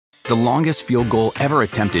The longest field goal ever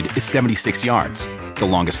attempted is 76 yards. The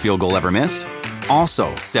longest field goal ever missed?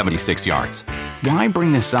 Also 76 yards. Why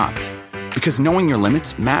bring this up? Because knowing your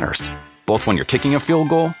limits matters, both when you're kicking a field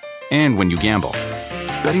goal and when you gamble.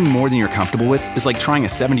 Betting more than you're comfortable with is like trying a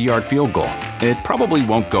 70-yard field goal. It probably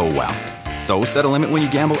won't go well. So set a limit when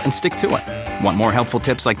you gamble and stick to it. Want more helpful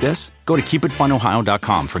tips like this? Go to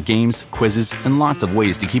keepitfunohio.com for games, quizzes, and lots of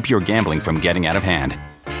ways to keep your gambling from getting out of hand.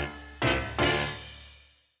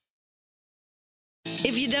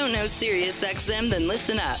 If you don't know SiriusXM, then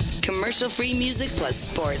listen up. Commercial-free music plus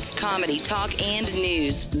sports, comedy, talk, and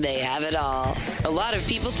news. They have it all. A lot of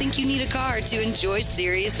people think you need a car to enjoy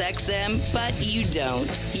SiriusXM, but you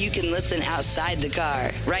don't. You can listen outside the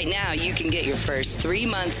car. Right now, you can get your first 3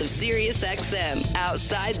 months of SiriusXM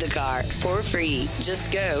outside the car for free.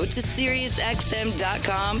 Just go to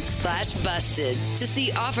SiriusXM.com/busted to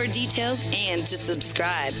see offer details and to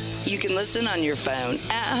subscribe. You can listen on your phone,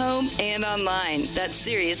 at home, and online. That's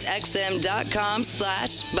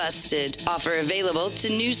SiriusXM.com/busted. Offer available to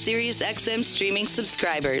new SiriusXM streaming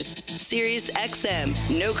subscribers. SiriusXM,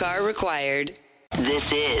 no car required.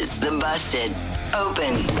 This is the Busted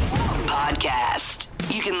Open Podcast.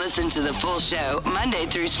 You can listen to the full show Monday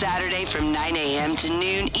through Saturday from 9 a.m. to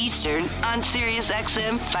noon Eastern on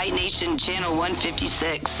SiriusXM Fight Nation Channel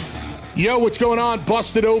 156. Yo, what's going on,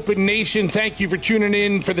 Busted Open Nation? Thank you for tuning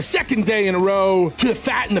in for the second day in a row to the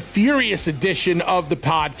Fat and the Furious edition of the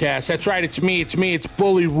podcast. That's right, it's me, it's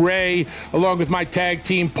Bully Ray, along with my tag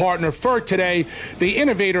team partner for today, the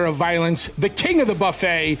innovator of violence, the king of the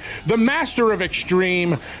buffet, the master of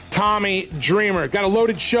extreme, Tommy Dreamer. Got a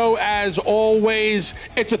loaded show as always.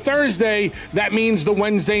 It's a Thursday. That means the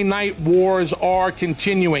Wednesday night wars are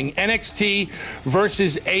continuing. NXT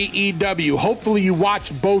versus AEW. Hopefully you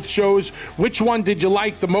watched both shows. Which one did you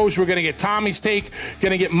like the most? We're going to get Tommy's take,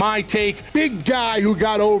 going to get my take. Big guy who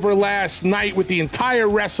got over last night with the entire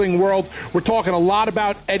wrestling world. We're talking a lot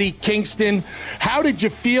about Eddie Kingston. How did you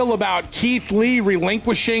feel about Keith Lee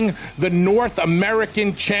relinquishing the North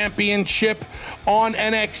American Championship on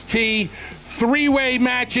NXT? Three-way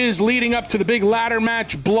matches leading up to the big ladder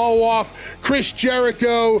match blow-off. Chris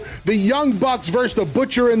Jericho, the Young Bucks versus the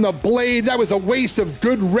Butcher and the Blade. That was a waste of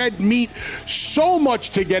good red meat. So much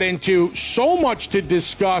to get into, so much to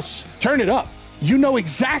discuss. Turn it up. You know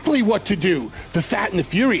exactly what to do. The Fat and the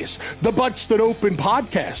Furious, the Busted Open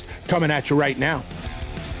podcast, coming at you right now.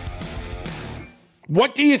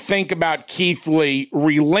 What do you think about Keith Lee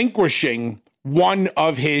relinquishing one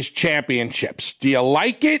of his championships? Do you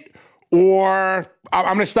like it? Or I'm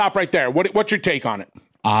going to stop right there. What's your take on it?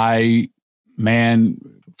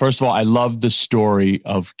 First of all, I love the story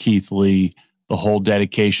of Keith Lee, the whole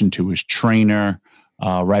dedication to his trainer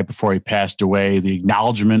right before he passed away, the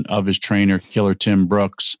acknowledgement of his trainer, Killer Tim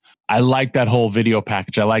Brooks. I like that whole video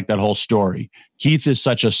package. I like that whole story. Keith is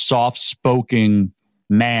such a soft-spoken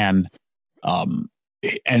man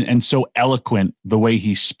and so eloquent the way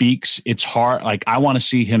he speaks. It's hard. Like, I want to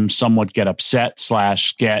see him somewhat get upset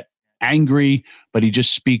 / get angry, but he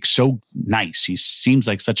just speaks so nice. He seems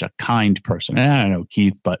like such a kind person. And I don't know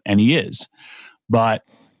Keith, and he is. But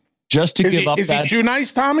just to give up that... Is he too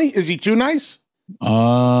nice, Tommy? Is he too nice?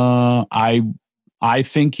 I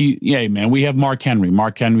think man, we have Mark Henry.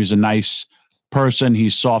 Mark Henry's a nice person.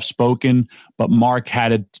 He's soft-spoken, but Mark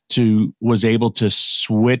was able to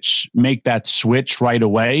make that switch right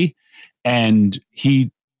away. And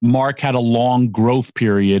Mark had a long growth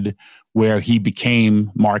period where he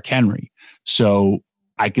became Mark Henry. So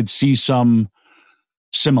I could see some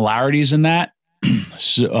similarities in that.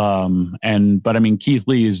 But I mean, Keith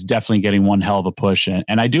Lee is definitely getting one hell of a push. And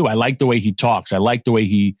I like the way he talks. I like the way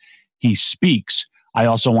he speaks. I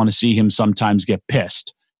also want to see him sometimes get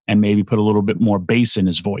pissed and maybe put a little bit more bass in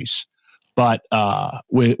his voice. But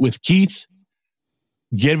with Keith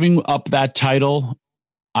giving up that title,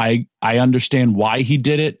 I understand why he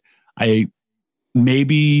did it. I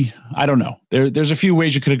don't know. There's a few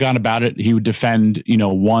ways you could have gone about it. He would defend,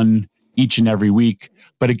 one each and every week,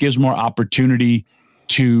 but it gives more opportunity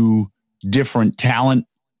to different talent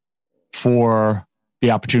for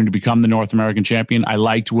the opportunity to become the North American champion. I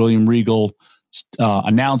liked William Regal's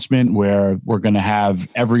announcement where we're going to have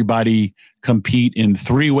everybody compete in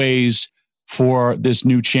 3 ways for this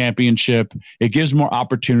new championship. It gives more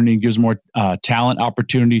opportunity, gives more talent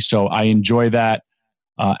opportunity. So I enjoy that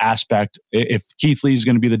aspect. If Keith Lee is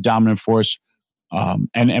going to be the dominant force, and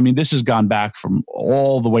I mean, this has gone back from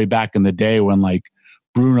all the way back in the day when like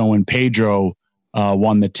Bruno and Pedro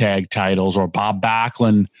won the tag titles, or Bob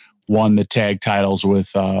Backlund won the tag titles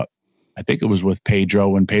with, I think it was with Pedro,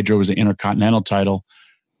 when Pedro was an Intercontinental title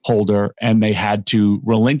holder, and they had to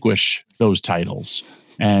relinquish those titles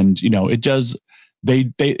And,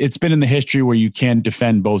 it's been in the history where you can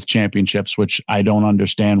defend both championships, which I don't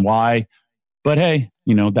understand why, but hey,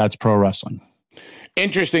 that's pro wrestling.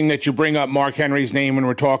 Interesting that you bring up Mark Henry's name when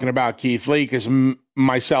we're talking about Keith Lee, because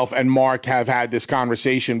myself and Mark have had this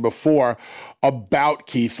conversation before about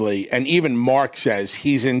Keith Lee. And even Mark says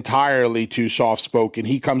he's entirely too soft-spoken.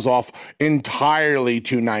 He comes off entirely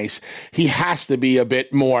too nice. He has to be a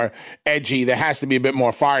bit more edgy. There has to be a bit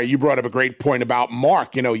more fire. You brought up a great point about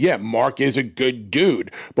Mark. Mark is a good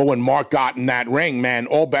dude. But when Mark got in that ring, man,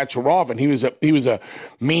 all bets were off. And he was a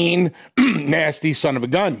mean, nasty son of a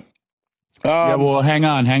gun. Hang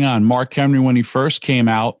on. Mark Henry, when he first came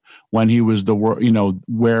out, when he was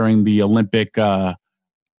wearing the Olympic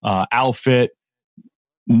outfit,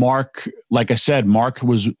 Mark, like I said, Mark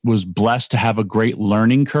was blessed to have a great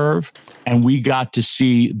learning curve, and we got to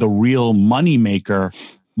see the real moneymaker,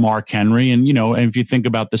 Mark Henry. And and if you think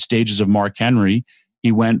about the stages of Mark Henry,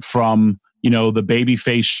 he went from the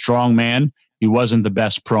babyface strong man. He wasn't the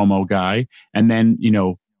best promo guy, and then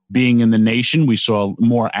being in the Nation, we saw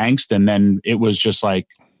more angst, and then it was just like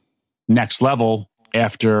next level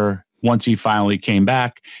once he finally came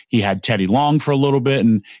back. He had Teddy Long for a little bit,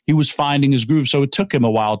 and he was finding his groove. So it took him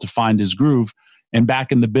a while to find his groove. And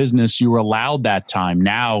back in the business, you were allowed that time.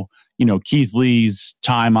 Now, Keith Lee's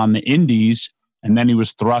time on the indies, and then he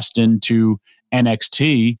was thrust into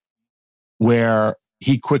NXT, where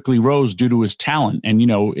he quickly rose due to his talent. And,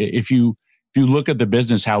 if you look at the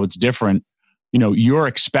business, how it's different, you're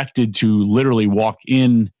expected to literally walk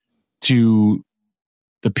in to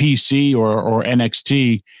the PC or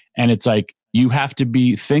NXT, and it's like you have to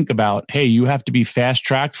you have to be fast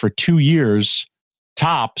tracked for 2 years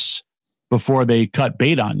tops before they cut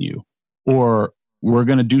bait on you, or we're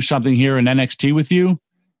going to do something here in NXT with you,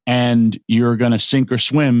 and you're going to sink or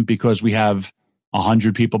swim because we have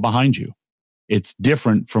 100 people behind you. It's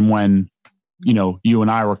different from when you and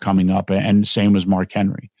I were coming up, and same as Mark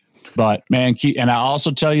Henry. But man, and I'll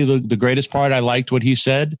also tell you the greatest part, I liked what he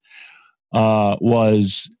said,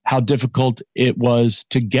 was how difficult it was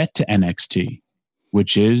to get to NXT,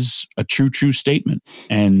 which is a true statement.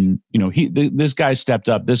 And, this guy stepped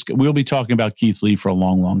up. We'll be talking about Keith Lee for a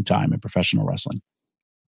long, long time in professional wrestling.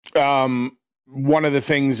 One of the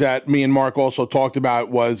things that me and Mark also talked about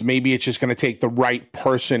was maybe it's just going to take the right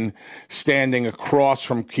person standing across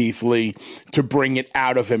from Keith Lee to bring it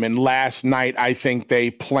out of him. And last night, I think they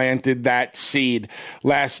planted that seed.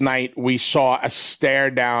 Last night, we saw a stare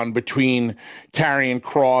down between Karrion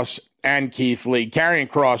Kross and Keith Lee. Karrion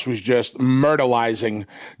Kross was just myrtleizing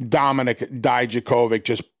Dominik Dijakovic,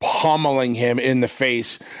 just pummeling him in the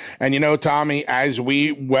face. And Tommy, as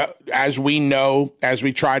we know, as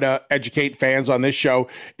we try to educate fans on this show,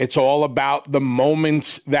 it's all about the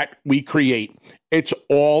moments that we create. It's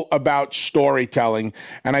all about storytelling.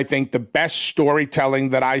 And I think the best storytelling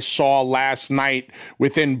that I saw last night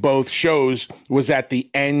within both shows was at the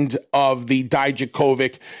end of the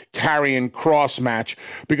Dijakovic-Karrion Kross match.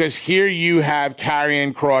 Because here you have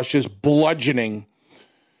Karrion Kross just bludgeoning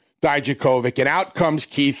Dijakovic, and out comes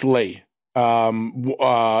Keith Lee.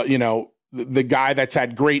 The guy that's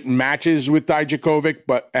had great matches with Dijakovic,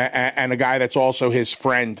 and a guy that's also his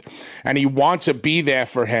friend. And he wants to be there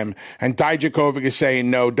for him. And Dijakovic is saying,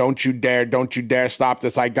 no, don't you dare stop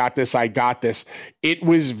this. I got this. It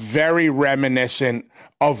was very reminiscent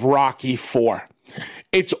of Rocky IV.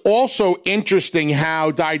 It's also interesting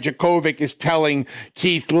how Dijakovic is telling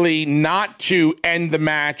Keith Lee not to end the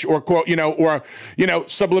match or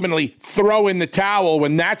subliminally throw in the towel,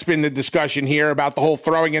 when that's been the discussion here about the whole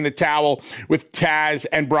throwing in the towel with Taz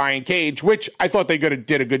and Brian Cage, which I thought they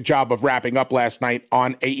did a good job of wrapping up last night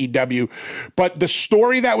on AEW. But the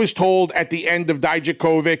story that was told at the end of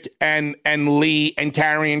Dijakovic and Lee and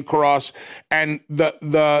Karrion Kross, and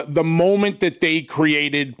the moment that they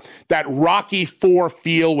created, that Rocky IV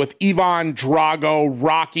feel with Ivan Drago,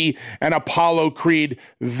 Rocky, and Apollo Creed,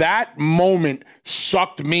 that moment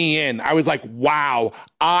sucked me in. I was like, wow,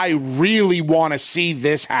 I really want to see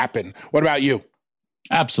this happen. What about you?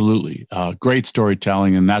 Absolutely. Great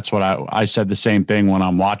storytelling. And that's what I said the same thing when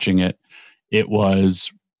I'm watching it. It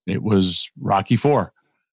was Rocky IV.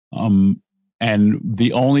 And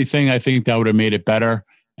the only thing I think that would have made it better,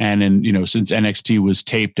 and since NXT was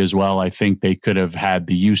taped as well, I think they could have had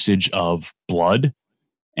the usage of blood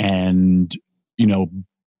and,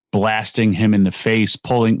 blasting him in the face,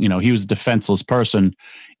 pulling, he was a defenseless person,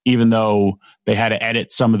 even though they had to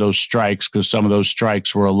edit some of those strikes because some of those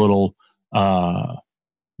strikes were a little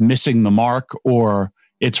missing the mark, or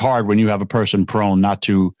it's hard when you have a person prone not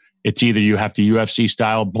to It's either you have to UFC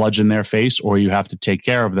style bludgeon their face or you have to take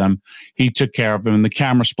care of them. He took care of them, and the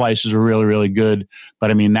camera splices are really, really good.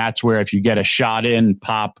 But I mean, that's where if you get a shot in,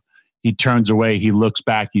 pop, he turns away, he looks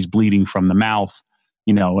back, he's bleeding from the mouth,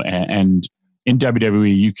 and in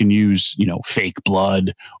WWE, you can use, fake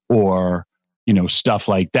blood or, stuff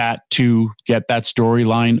like that to get that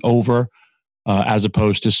storyline over, as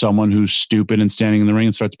opposed to someone who's stupid and standing in the ring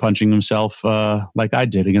and starts punching himself like I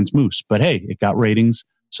did against Moose. But hey, it got ratings.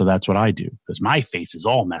 So that's what I do, because my face is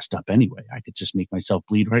all messed up anyway. I could just make myself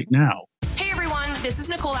bleed right now. Hey everyone, this is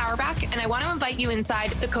Nicole Auerbach, and I want to invite you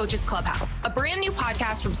inside the Coaches Clubhouse, a brand new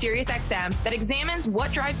podcast from SiriusXM that examines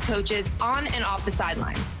what drives coaches on and off the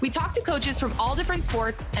sidelines. We talk to coaches from all different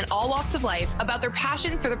sports and all walks of life about their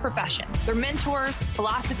passion for the profession, their mentors,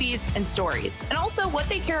 philosophies, and stories, and also what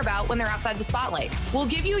they care about when they're outside the spotlight. We'll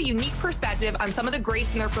give you a unique perspective on some of the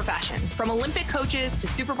greats in their profession, from Olympic coaches to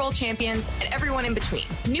Super Bowl champions and everyone in between.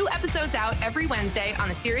 New episodes out every Wednesday on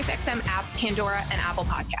the SiriusXM app, Pandora, and Apple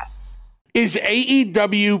Podcasts. Is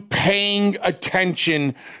AEW paying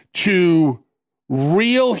attention to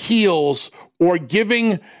real heels or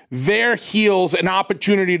giving their heels an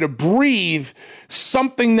opportunity to breathe,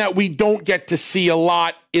 something that we don't get to see a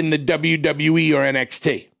lot in the WWE or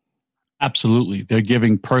NXT? Absolutely. They're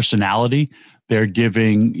giving personality. They're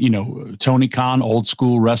giving, Tony Khan, old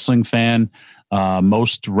school wrestling fan.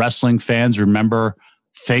 Most wrestling fans remember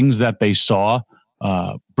things that they saw.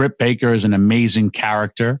 Britt Baker is an amazing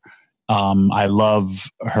character. I love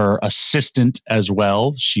her assistant as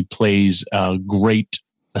well. She plays a great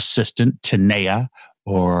assistant, Tanea,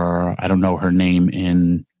 or I don't know her name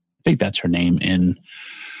I think that's her name in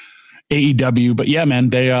AEW. But yeah, man,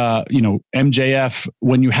 they, MJF,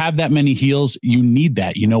 when you have that many heels, you need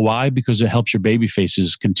that. You know why? Because it helps your baby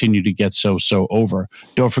faces continue to get so over.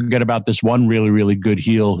 Don't forget about this one really, really good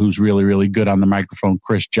heel who's really, really good on the microphone,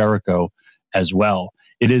 Chris Jericho as well.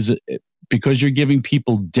 It is because you're giving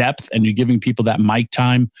people depth and you're giving people that mic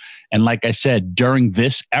time. And like I said, during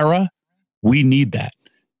this era, we need that.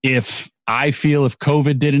 If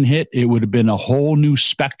COVID didn't hit, it would have been a whole new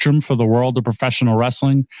spectrum for the world of professional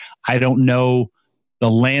wrestling. I don't know. The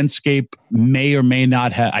landscape may or may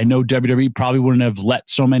not have. I know WWE probably wouldn't have let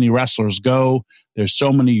so many wrestlers go. There's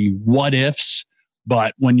so many what ifs.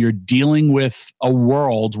 But when you're dealing with a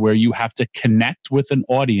world where you have to connect with an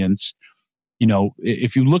audience,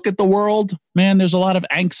 if you look at the world, man, there's a lot of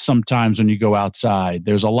angst sometimes when you go outside.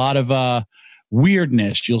 There's a lot of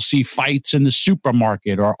weirdness. You'll see fights in the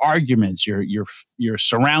supermarket or arguments. You're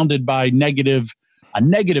surrounded by a negative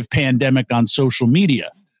pandemic on social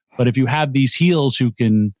media. But if you have these heels who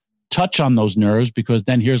can touch on those nerves, because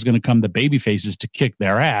then here's going to come the baby faces to kick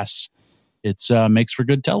their ass, it makes for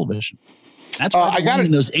good television. That's why I got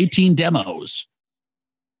in those 18 demos.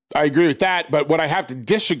 I agree with that, but what I have to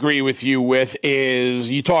disagree with you with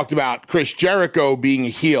is you talked about Chris Jericho being a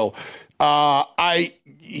heel. If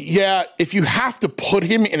you have to put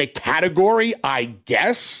him in a category, I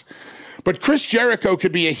guess. But Chris Jericho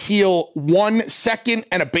could be a heel 1 second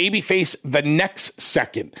and a babyface the next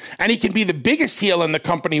second. And he can be the biggest heel in the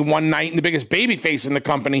company one night and the biggest babyface in the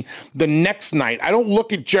company the next night. I don't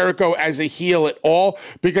look at Jericho as a heel at all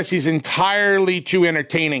because he's entirely too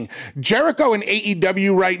entertaining. Jericho in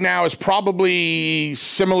AEW right now is probably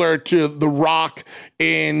similar to The Rock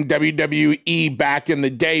in WWE back in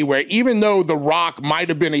the day, where even though The Rock might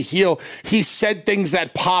have been a heel, he said things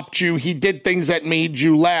that popped you. He did things that made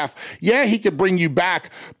you laugh. Yeah, he could bring you back,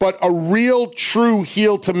 but a real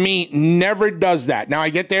I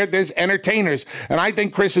get there's entertainers, and I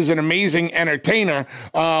think Chris is an amazing entertainer.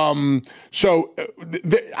 I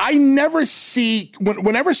never see,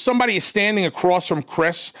 whenever somebody is standing across from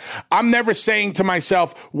Chris, I'm never saying to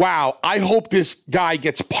myself, wow, I hope this guy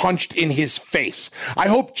gets punched in his face. I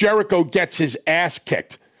hope Jericho gets his ass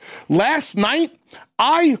kicked. Last night,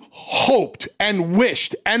 I hoped and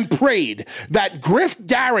wished and prayed that Griff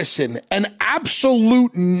Garrison, an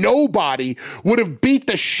absolute nobody, would have beat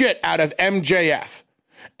the shit out of MJF.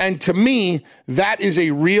 And to me, that is a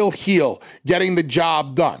real heel getting the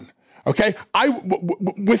job done. Okay,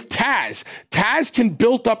 with Taz can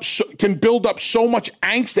build up so much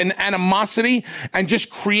angst and animosity and just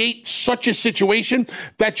create such a situation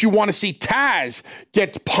that you want to see Taz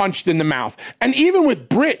get punched in the mouth. And even with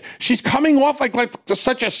Britt, she's coming off like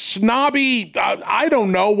such a snobby, I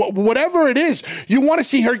don't know, whatever it is. You want to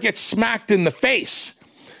see her get smacked in the face.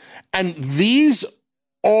 And these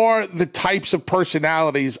are the types of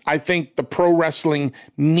personalities I think the pro wrestling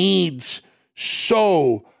needs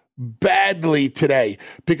so badly today,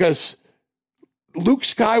 because Luke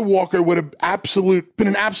Skywalker would have been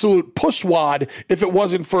an absolute pusswad if it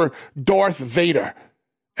wasn't for Darth Vader.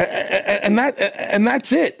 And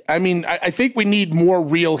that's it. I mean, I think we need more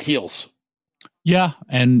real heels. Yeah,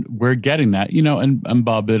 and we're getting that, and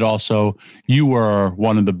Bub, you were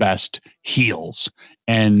one of the best heels.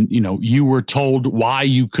 And, you were told why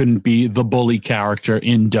you couldn't be the bully character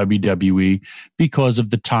in WWE because of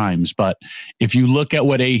the times. But if you look at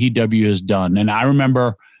what AEW has done, and I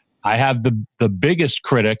remember I have the biggest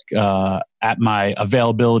critic at my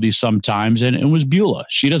availability sometimes, and it was Beulah.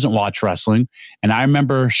 She doesn't watch wrestling. And I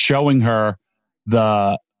remember showing her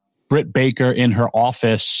the Britt Baker in her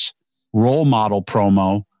office role model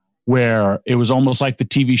promo where it was almost like the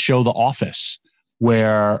TV show The Office,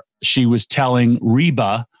 where she was telling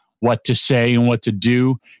Reba what to say and what to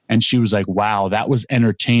do. And she was like, wow, that was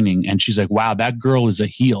entertaining. And she's like, wow, that girl is a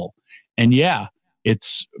heel. And yeah,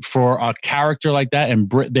 it's for a character like that.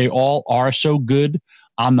 And they all are so good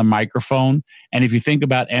on the microphone. And if you think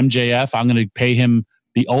about MJF, I'm going to pay him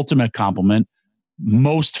the ultimate compliment.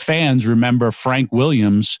 Most fans remember Frank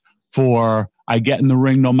Williams for I get in the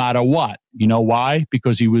ring no matter what. You know why?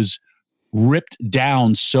 Because he was ripped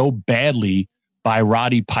down so badly by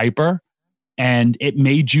Roddy Piper, and it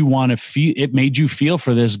made you want to feel. It made you feel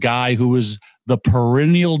for this guy who was the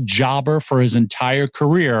perennial jobber for his entire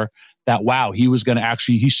career. That wow, he was going to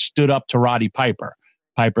he stood up to Roddy Piper.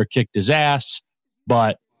 Piper kicked his ass,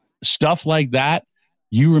 but stuff like that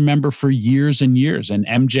you remember for years and years. And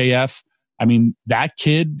MJF, I mean, that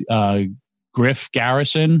kid, Griff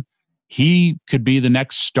Garrison. He could be the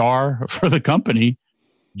next star for the company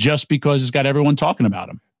just because he's got everyone talking about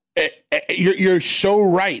him. You're so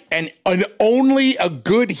right. And only a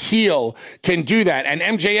good heel can do that. And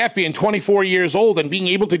MJF being 24 years old and being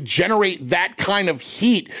able to generate that kind of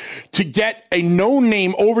heat to get a known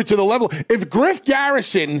name over to the level. If Griff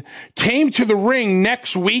Garrison came to the ring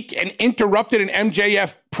next week and interrupted an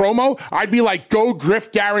MJF promo, I'd be like, go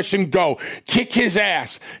Griff Garrison, go. Kick his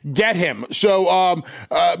ass. Get him. So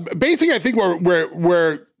basically, I think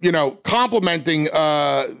we're complimenting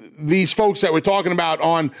these folks that we're talking about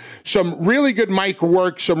on some really good mic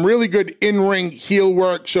work, some really good in-ring heel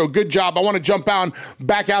work. So good job. I want to jump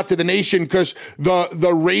back out to the nation because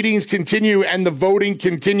the ratings continue and the voting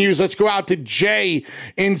continues. Let's go out to Jay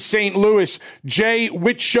in St. Louis. Jay,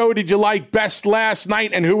 which show did you like best last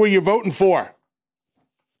night and who were you voting for?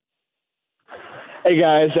 Hey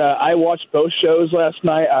guys, I watched both shows last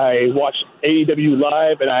night. I watched AEW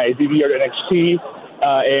Live and I DVR'd NXT.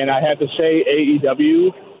 And I have to say,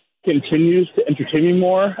 AEW continues to entertain me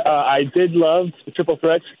more. I did love the triple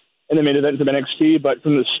threats in the main event of NXT, but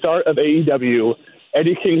from the start of AEW,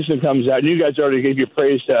 Eddie Kingston comes out. And you guys already gave your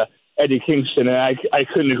praise to Eddie Kingston, and I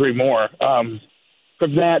couldn't agree more.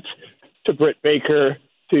 From that to Britt Baker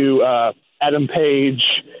to Adam Page,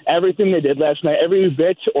 everything they did last night, every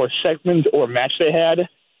bit or segment or match they had,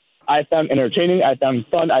 I found entertaining, I found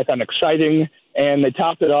fun, I found exciting. And they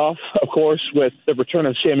topped it off, of course, with the return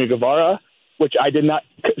of Sammy Guevara, which I did not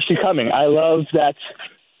see coming. I love that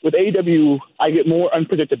with AEW, I get more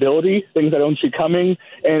unpredictability, things I don't see coming.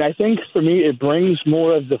 And I think for me, it brings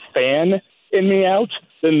more of the fan in me out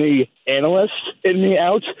than the analyst in me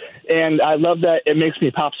out. And I love that it makes me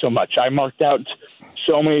pop so much. I marked out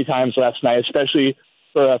so many times last night, especially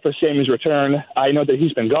for Sammy's return. I know that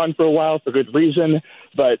he's been gone for a while for good reason,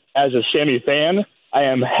 but as a Sammy fan, I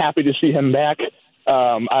am happy to see him back.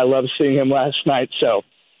 I love seeing him last night. So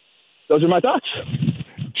those are my thoughts.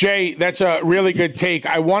 Jay, that's a really good take.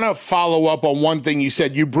 I want to follow up on one thing you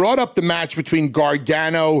said. You brought up the match between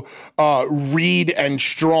Gargano, Reed, and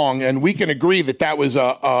Strong, and we can agree that was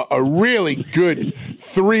a really good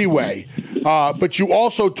three-way. But you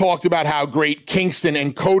also talked about how great Kingston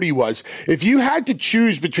and Cody was. If you had to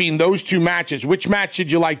choose between those two matches, which match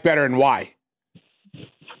did you like better and why?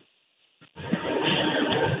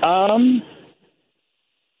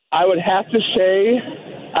 I would have to say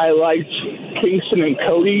I liked Kingston and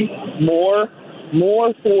Cody more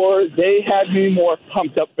for they had me more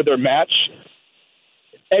pumped up for their match.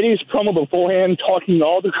 Eddie's promo beforehand, talking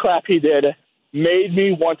all the crap he did, made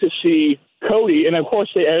me want to see Cody. And, of course,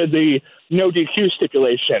 they added the no DQ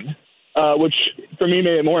stipulation, which for me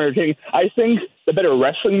made it more entertaining. I think the better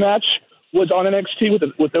wrestling match was on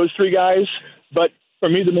NXT with those three guys, but for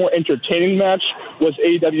me, the more entertaining match was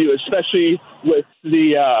AEW, especially with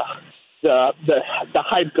the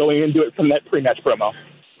hype going into it from that pre-match promo.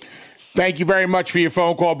 Thank you very much for your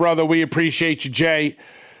phone call, brother. We appreciate you, Jay.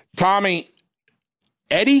 Tommy,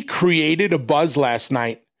 Eddie created a buzz last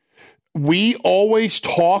night. We always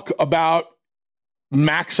talk about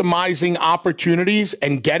maximizing opportunities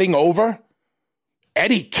and getting over.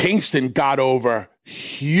 Eddie Kingston got over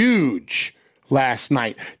huge last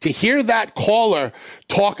night. To hear that caller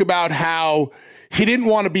talk about how He didn't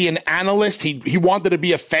want to be an analyst. He wanted to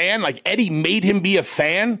be a fan. Like, Eddie made him be a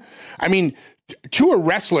fan. I mean, to a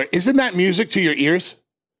wrestler, isn't that music to your ears?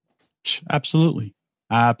 Absolutely.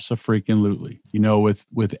 Abso-freaking-lutely. You know,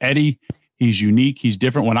 with Eddie, he's unique. He's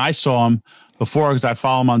different. When I saw him before, because I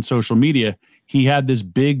follow him on social media, he had this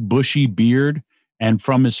big bushy beard. And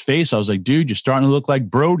from his face, I was like, dude, you're starting to look like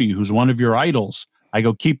Brody, who's one of your idols. I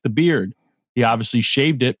go, keep the beard. He obviously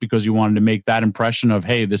shaved it because he wanted to make that impression of,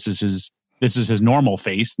 hey, this is his normal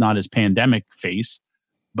face, not his pandemic face.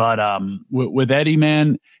 But with Eddie,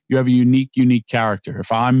 man, you have a unique character.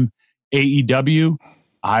 If I'm AEW,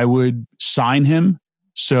 I would sign him.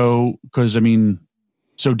 So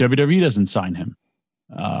WWE doesn't sign him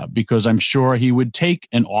because I'm sure he would take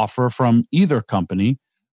an offer from either company.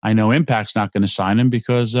 I know Impact's not going to sign him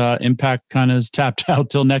because Impact kind of is tapped out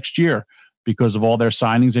till next year because of all their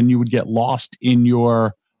signings, and you would get lost he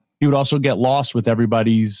would also get lost with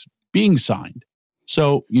everybody's being signed.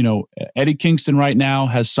 So, you know, Eddie Kingston right now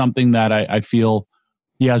has something that I feel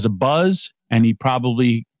he has a buzz, and he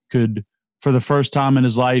probably could, for the first time in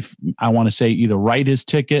his life, I want to say either write his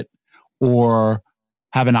ticket or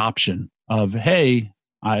have an option of, hey,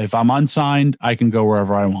 if I'm unsigned, I can go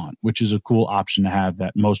wherever I want, which is a cool option to have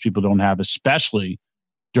that most people don't have, especially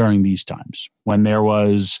during these times.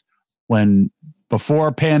 When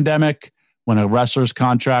before pandemic, when a wrestler's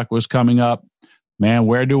contract was coming up, man,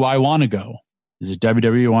 where do I want to go? Is it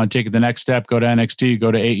WWE? You want to take it the next step, go to NXT,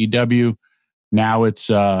 go to AEW? Now it's,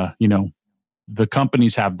 the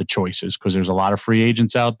companies have the choices because there's a lot of free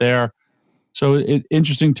agents out there. So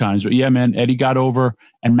interesting times. But yeah, man, Eddie got over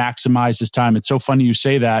and maximized his time. It's so funny you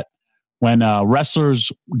say that when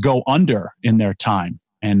wrestlers go under in their time.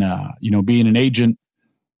 And, being an agent,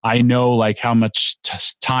 I know like how much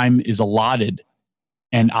time is allotted.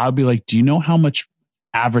 And I'll be like, do you know how much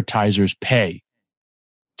advertisers pay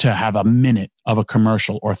to have a minute of a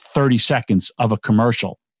commercial or 30 seconds of a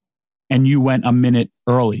commercial? And you went a minute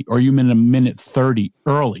early, or you went a minute 30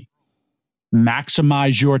 early.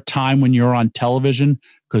 Maximize your time when you're on television,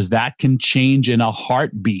 because that can change in a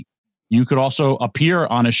heartbeat. You could also appear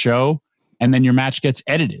on a show and then your match gets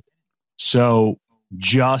edited. So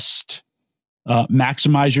just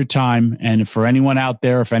maximize your time. And for anyone out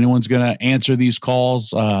there, if anyone's going to answer these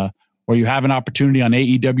calls or you have an opportunity on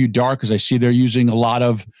AEW Dark, because I see they're using a lot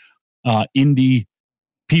of indie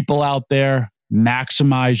people out there,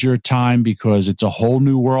 maximize your time because it's a whole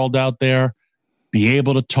new world out there. Be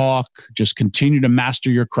able to talk, just continue to master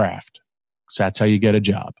your craft. So that's how you get a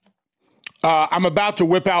job. I'm about to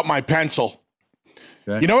whip out my pencil.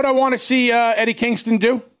 Okay. You know what I want to see Eddie Kingston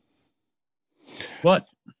do? What?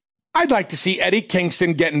 I'd like to see Eddie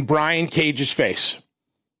Kingston get in Brian Cage's face.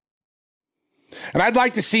 And I'd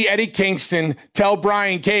like to see Eddie Kingston tell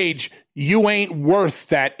Brian Cage, you ain't worth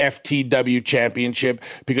that FTW championship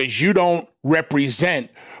because you don't represent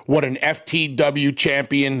what an FTW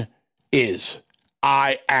champion is.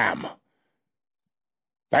 I am.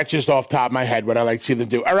 That's just off the top of my head what I like to see them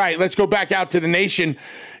do. All right, let's go back out to the nation.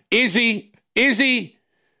 Izzy,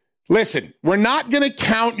 listen, we're not going to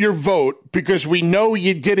count your vote because we know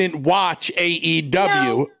you didn't watch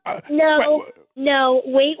AEW. No,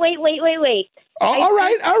 wait. Oh, all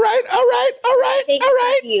right.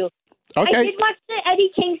 Okay. I did watch the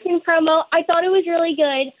Eddie Kingston promo. I thought it was really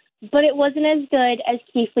good, but it wasn't as good as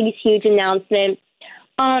Keith Lee's huge announcement.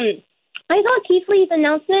 I thought Keith Lee's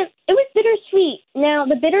announcement, it was bittersweet. Now,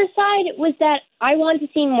 the bitter side was that I wanted to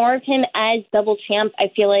see more of him as double champ. I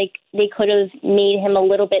feel like they could have made him a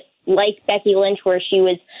little bit like Becky Lynch, where she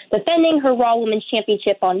was defending her Raw Women's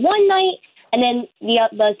Championship on one night and then the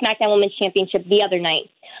SmackDown Women's Championship the other night.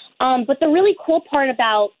 But the really cool part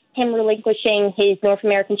about him relinquishing his North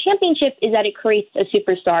American Championship is that it creates a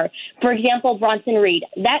superstar. For example, Bronson Reed.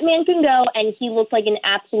 That man can go, and he looks like an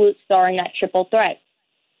absolute star in that triple threat.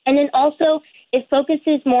 And then also, it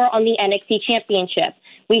focuses more on the NXT Championship.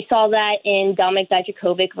 We saw that in Dominik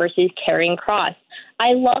Dijakovic versus Karrion Kross.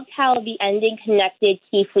 I loved how the ending connected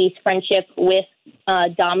Keith Lee's friendship with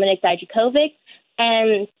Dominik Dijakovic,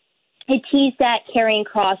 and it teased that Karrion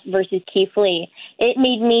Kross versus Keith Lee. It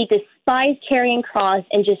made me despise Karrion Kross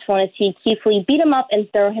and just want to see Keith Lee beat him up and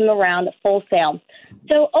throw him around full sail.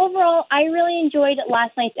 So overall, I really enjoyed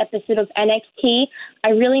last night's episode of NXT. I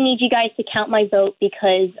really need you guys to count my vote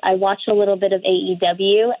because I watched a little bit of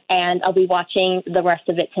AEW, and I'll be watching the rest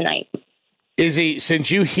of it tonight. Izzy, since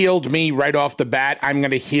you healed me right off the bat, I'm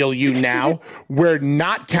going to heal you now. We're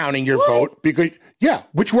not counting your vote because,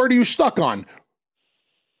 which word are you stuck on?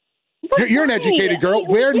 You're an educated girl.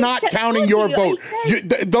 We're not counting your vote.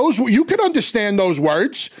 You can understand those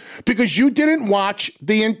words because you didn't watch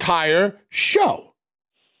the entire show.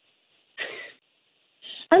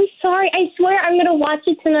 I'm sorry. I swear I'm going to watch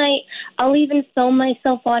it tonight. I'll even film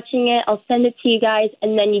myself watching it. I'll send it to you guys,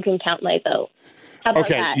 and then you can count my vote. How about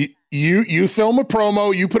that? You film a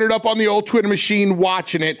promo, you put it up on the old Twitter machine,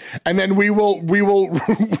 watching it, and then we will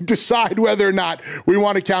decide whether or not we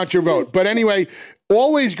want to count your vote. But anyway,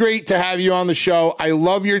 always great to have you on the show. I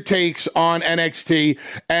love your takes on NXT,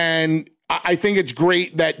 and I think it's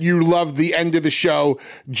great that you love the end of the show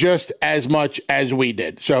just as much as we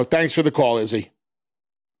did. So thanks for the call, Izzy.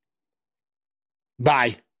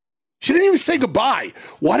 Bye. She didn't even say goodbye.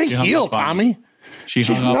 What a heel, Tommy. She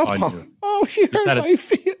hung up on you. Oh, you hurt my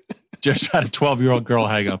feelings. Just had a 12-year-old girl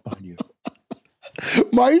hang up on you.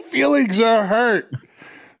 My feelings are hurt.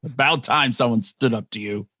 About time someone stood up to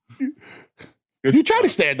you. You try to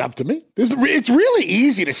stand up to me. It's really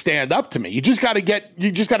easy to stand up to me. You just got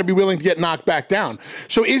to be willing to get knocked back down.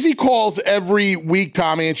 So Izzy calls every week,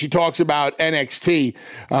 Tommy, and she talks about NXT.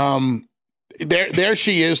 There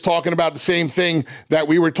she is talking about the same thing that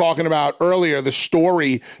we were talking about earlier, the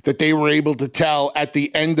story that they were able to tell at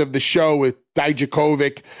the end of the show with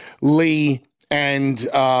Dijakovic, Lee, and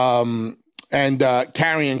Karrion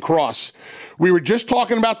Kross. We were just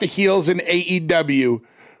talking about the heels in AEW.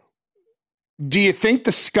 Do you think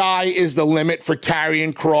the sky is the limit for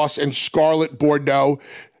Karrion Kross and Scarlett Bordeaux?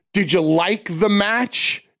 Did you like the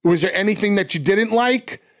match? Was there anything that you didn't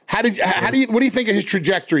like? What do you think of his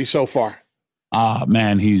trajectory so far?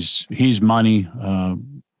 Man, he's money.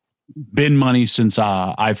 Been money since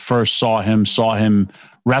I first saw him,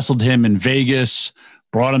 wrestled him in Vegas,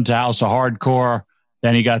 brought him to House of Hardcore.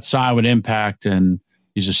 Then he got signed with Impact, and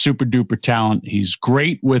he's a super duper talent. He's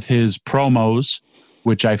great with his promos,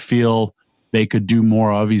 which I feel they could do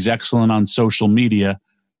more of. He's excellent on social media.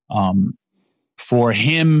 For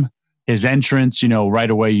him, his entrance, right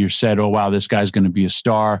away you said, oh, wow, this guy's going to be a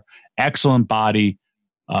star. Excellent body.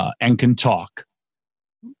 And can talk.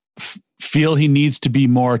 Feel he needs to be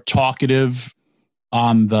more talkative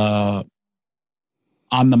on the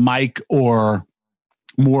mic, or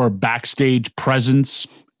more backstage presence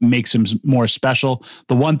makes him more special.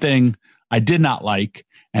 The one thing I did not like,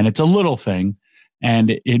 and it's a little thing,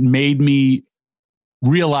 and it made me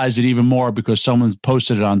realize it even more because someone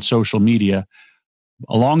posted it on social media.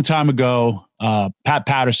 A long time ago, Pat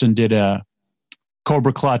Patterson did a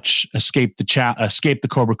Cobra Clutch escape the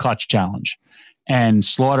Cobra Clutch challenge, and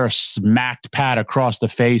Slaughter smacked Pat across the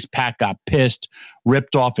face. Pat got pissed,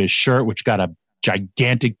 ripped off his shirt, which got a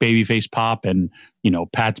gigantic babyface pop, and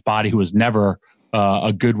Pat's body, who was never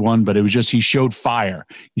a good one, but it was just, he showed fire.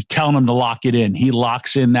 He's telling him to lock it in. He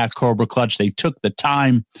locks in that Cobra Clutch. They took the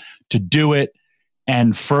time to do it,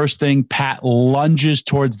 and first thing, Pat lunges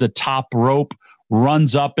towards the top rope,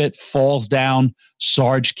 runs up it, falls down.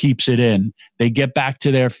 Sarge keeps it in. They get back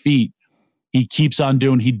to their feet. He keeps on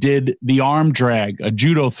doing. He did the arm drag, a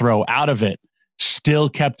judo throw out of it, still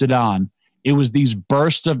kept it on. It was these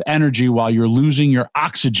bursts of energy while you're losing your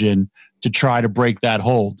oxygen to try to break that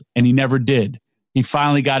hold. And he never did. He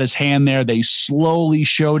finally got his hand there. They slowly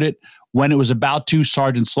showed it. When it was about to,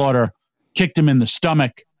 Sergeant Slaughter kicked him in the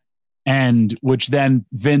stomach, and which then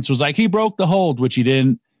Vince was like, he broke the hold, which he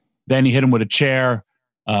didn't. Then he hit him with a chair,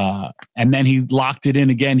 and then he locked it in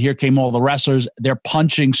again. Here came all the wrestlers. They're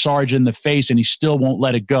punching Sarge in the face, and he still won't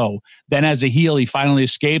let it go. Then as a heel, he finally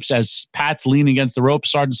escapes. As Pat's leaning against the rope,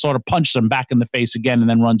 Sergeant Slaughter punches him back in the face again and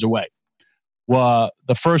then runs away. Well,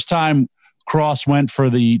 the first time Kross went for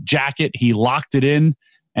the jacket, he locked it in,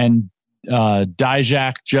 and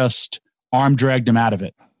Dijak just arm dragged him out of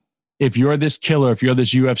it. If you're this killer, if you're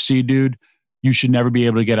this UFC dude, you should never be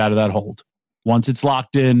able to get out of that hold. Once it's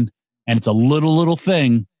locked in, and it's a little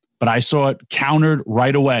thing, but I saw it countered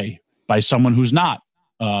right away by someone who's not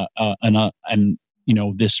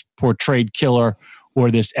this portrayed killer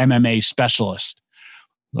or this MMA specialist.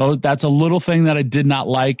 Oh, that's a little thing that I did not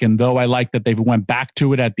like, and though I like that they went back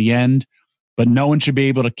to it at the end, but no one should be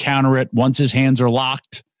able to counter it. Once his hands are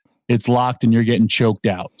locked, it's locked, and you're getting choked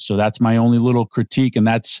out. So that's my only little critique, and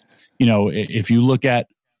that's, if you look at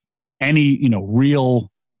any, real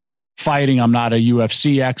fighting, I'm not a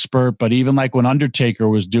UFC expert, but even like when Undertaker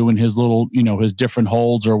was doing his little, his different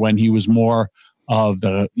holds, or when he was more of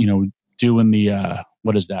the, doing the,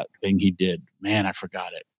 what is that thing he did? Man, I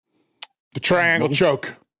forgot it. The triangle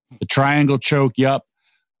choke. The triangle choke. Yep.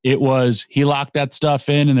 It was, he locked that stuff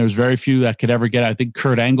in, and there was very few that could ever get, I think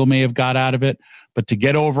Kurt Angle may have got out of it, but to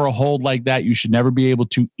get over a hold like that, you should never be able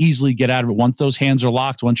to easily get out of it. Once those hands are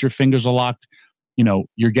locked, once your fingers are locked,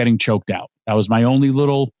 you're getting choked out. That was my only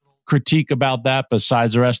little critique about that.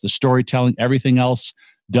 Besides the rest, the storytelling, everything else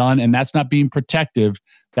done. And that's not being protective.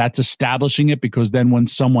 That's establishing it, because then when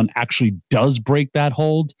someone actually does break that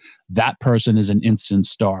hold, that person is an instant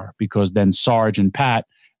star, because then Sarge and Pat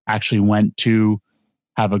actually went to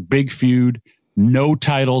have a big feud, no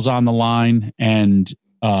titles on the line, and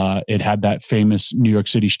it had that famous New York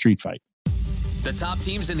City street fight. The top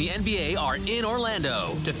teams in the NBA are in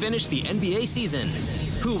Orlando to finish the NBA season.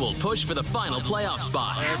 Who will push for the final playoff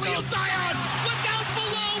spot? Zion! Look out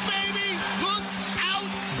below, baby! Look out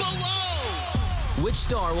below! Which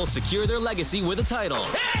star will secure their legacy with a title?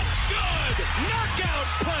 That's good! Knockout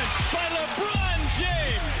punch by LeBron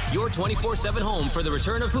James! Your 24/7 home for the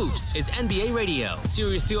return of hoops is NBA Radio,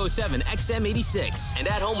 Sirius 207 XM86, and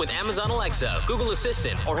at home with Amazon Alexa, Google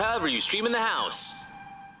Assistant, or however you stream in the house.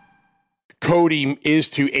 Cody is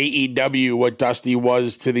to AEW what Dusty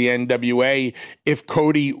was to the NWA. If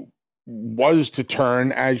Cody was to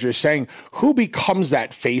turn, as you're saying, who becomes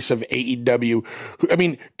that face of AEW? I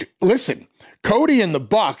mean, listen, Cody and the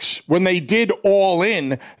Bucks, when they did All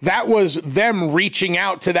In, that was them reaching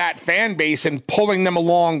out to that fan base and pulling them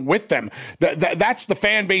along with them. That's the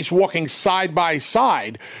fan base walking side by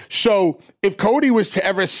side. So if Cody was to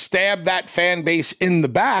ever stab that fan base in the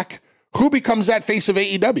back, who becomes that face of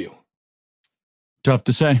AEW? Tough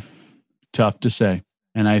to say.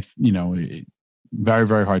 And very,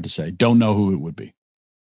 very hard to say. Don't know who it would be.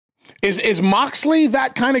 Is Moxley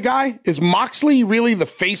that kind of guy? Is Moxley really the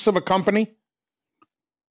face of a company?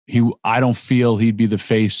 I don't feel he'd be the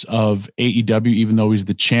face of AEW, even though he's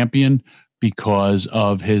the champion, because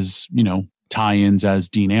of his, tie-ins as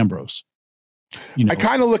Dean Ambrose. I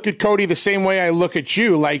kind of look at Cody the same way I look at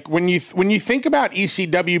you. Like when you think about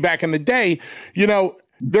ECW back in the day,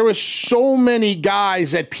 there were so many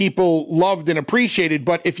guys that people loved and appreciated.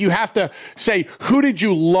 But if you have to say, who did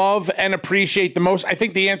you love and appreciate the most? I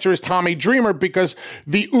think the answer is Tommy Dreamer, because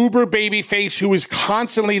the uber babyface who was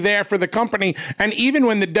constantly there for the company. And even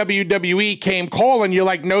when the WWE came calling, you're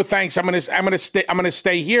like, no, thanks. I'm going to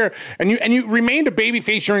stay here. And you remained a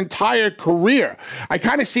babyface your entire career. I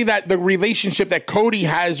kind of see that the relationship that Cody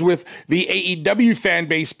has with the AEW fan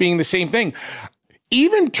base being the same thing.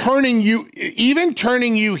 Even turning you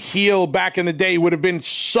heel back in the day would have been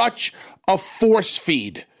such a force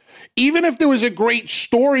feed. Even if there was a great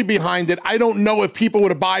story behind it, I don't know if people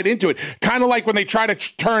would have bought into it. Kind of like when they try to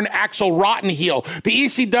turn Axel Rotten heel. The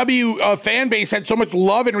ECW fan base had so much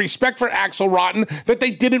love and respect for Axel Rotten that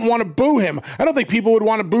they didn't want to boo him. I don't think people would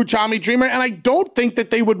want to boo Tommy Dreamer, and I don't think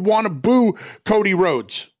that they would want to boo Cody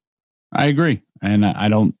Rhodes. I agree. And I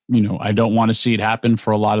don't want to see it happen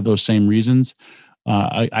for a lot of those same reasons.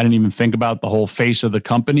 I didn't even think about the whole face of the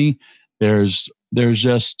company. There's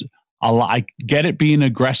just a lot. I get it being an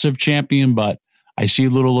aggressive champion, but I see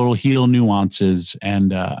little heel nuances,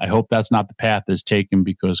 and I hope that's not the path that's taken,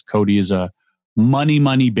 because Cody is a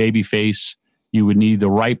money baby face. You would need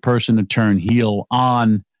the right person to turn heel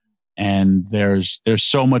on, and there's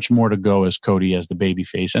so much more to go as Cody as the baby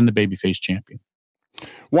face and the baby face champion.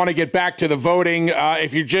 Want to get back to the voting.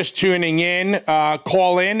 If you're just tuning in,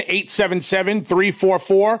 call in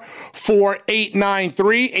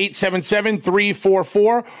 877-344-4893,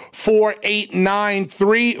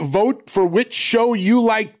 877-344-4893. Vote for which show you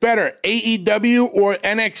like better, AEW or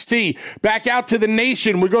NXT. Back out to the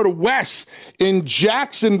nation. We go to Wes in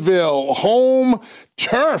Jacksonville, home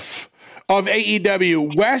turf of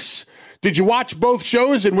AEW. Wes, did you watch both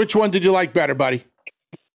shows, and which one did you like better, buddy?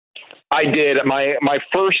 I did. My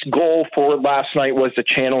first goal for last night was to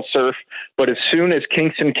channel surf, but as soon as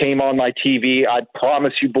Kingston came on my TV, I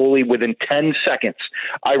promise you, Bully, within 10 seconds,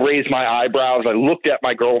 I raised my eyebrows. I looked at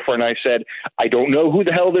my girlfriend. I said, I don't know who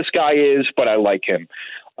the hell this guy is, but I like him.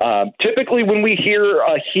 Typically, when we hear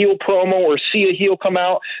a heel promo or see a heel come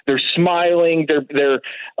out, they're smiling. They're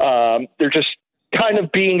just kind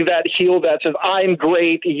of being that heel that says, I'm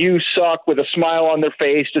great, you suck, with a smile on their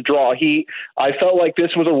face to draw heat. I felt like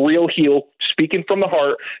this was a real heel speaking from the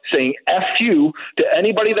heart, saying F you to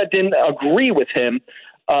anybody that didn't agree with him.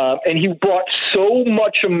 And he brought so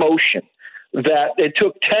much emotion that it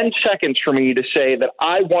took 10 seconds for me to say that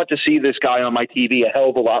I want to see this guy on my TV a hell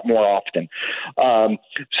of a lot more often.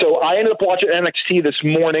 So I ended up watching NXT this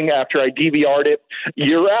morning after I DVR'd it.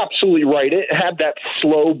 You're absolutely right. It had that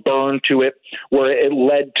slow burn to it where it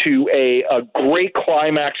led to a great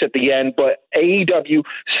climax at the end, but AEW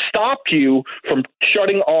stopped you from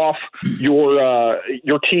shutting off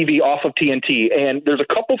your TV off of TNT. And there's a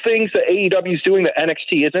couple things that AEW is doing that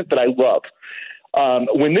NXT isn't that I love.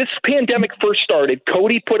 When this pandemic first started,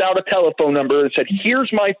 Cody put out a telephone number and said,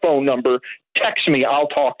 here's my phone number. Text me. I'll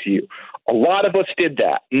talk to you. A lot of us did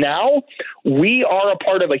that. Now we are a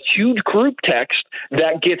part of a huge group text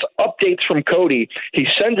that gets updates from Cody. He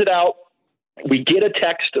sends it out. We get a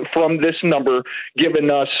text from this number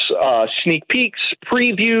giving us sneak peeks,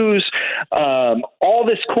 previews, all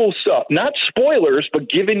this cool stuff. Not spoilers, but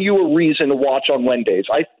giving you a reason to watch on Wednesdays.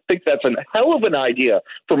 I think that's a hell of an idea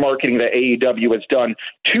for marketing that AEW has done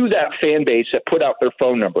to that fan base that put out their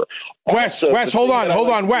phone number. Wes, hold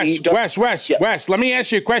on. Wes, let me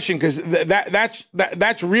ask you a question, because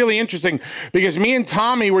that's really interesting, because me and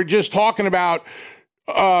Tommy were just talking about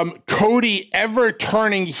Cody ever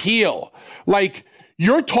turning heel. Like,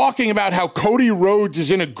 you're talking about how Cody Rhodes is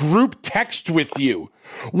in a group text with you.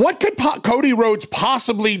 What could Cody Rhodes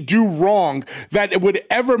possibly do wrong that it would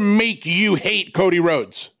ever make you hate Cody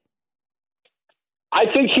Rhodes? I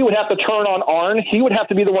think he would have to turn on Arn. He would have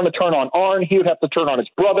to be the one to turn on Arn. He would have to turn on his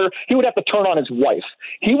brother. He would have to turn on his wife.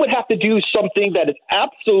 He would have to do something that is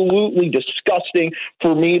absolutely disgusting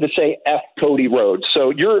for me to say F Cody Rhodes.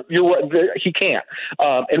 So you're he can't.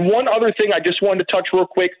 And one other thing I just wanted to touch real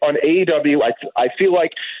quick on AEW, I feel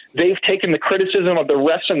like they've taken the criticism of the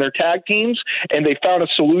refs and their tag teams, and they found a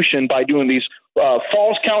solution by doing these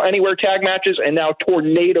Falls Count Anywhere tag matches and now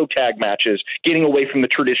tornado tag matches, getting away from the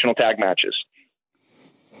traditional tag matches.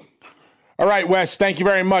 All right, Wes, thank you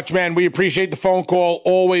very much, man. We appreciate the phone call.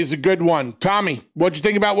 Always a good one. Tommy, what'd you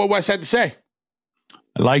think about what Wes had to say?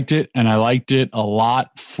 I liked it, and I liked it a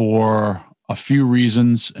lot for a few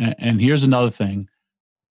reasons. And here's another thing,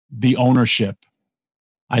 the ownership.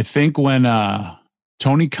 I think when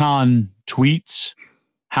Tony Khan tweets,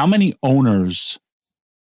 how many owners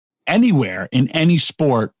anywhere in any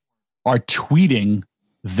sport are tweeting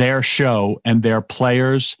their show and their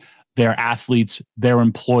players, their athletes, their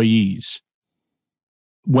employees?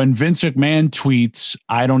 When Vince McMahon tweets,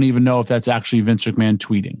 I don't even know if that's actually Vince McMahon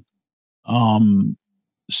tweeting.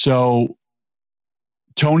 So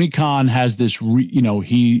Tony Khan has this,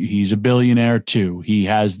 he's a billionaire too. He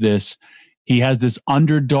has this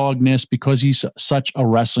underdogness because he's such a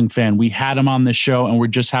wrestling fan. We had him on this show, and we're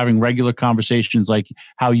just having regular conversations like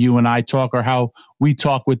how you and I talk, or how we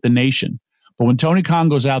talk with the nation. But when Tony Khan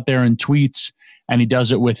goes out there and tweets, and he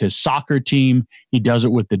does it with his soccer team, he does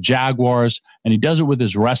it with the Jaguars, and he does it with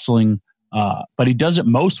his wrestling, but he does it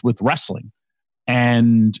most with wrestling.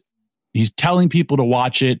 And he's telling people to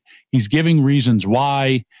watch it. He's giving reasons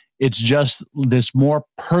why. It's just this more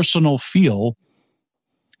personal feel.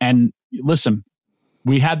 And listen,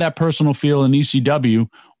 we had that personal feel in ECW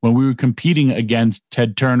when we were competing against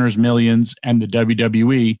Ted Turner's Millions and the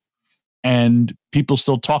WWE, and people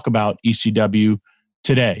still talk about ECW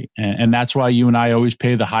today. And that's why you and I always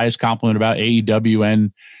pay the highest compliment about AEW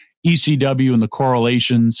and ECW and the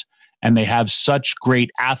correlations, and they have such great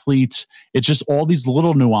athletes. It's just all these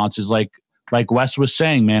little nuances, like Wes was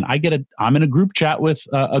saying, man, I'm in a group chat with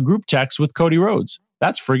a group text with Cody Rhodes.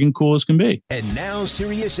 That's friggin' cool as can be. And now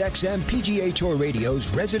SiriusXM PGA Tour Radio's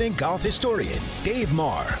resident golf historian, Dave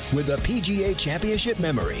Marr, with a PGA Championship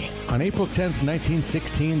memory. On April 10th,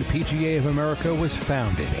 1916, the PGA of America was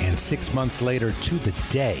founded, and 6 months later to the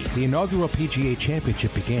day, the inaugural PGA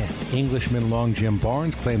Championship began. Englishman Long Jim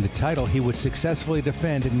Barnes claimed the title he would successfully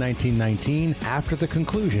defend in 1919 after the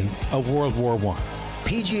conclusion of World War I.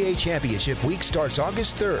 PGA Championship Week starts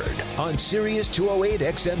August 3rd on Sirius 208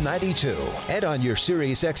 XM92 and on your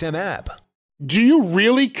Sirius XM app. Do you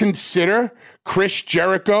really consider Chris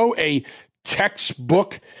Jericho a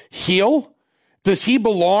textbook heel? Does he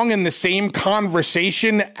belong in the same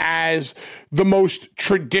conversation as the most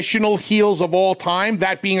traditional heels of all time?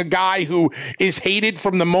 That being a guy who is hated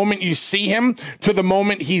from the moment you see him to the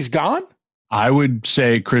moment he's gone? I would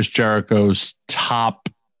say Chris Jericho's top,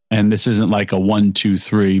 and this isn't like a 1, 2,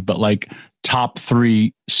 3, but like top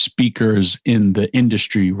 3 speakers in the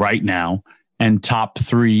industry right now, and top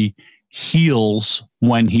 3 heels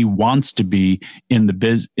when he wants to be in the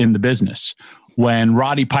business. When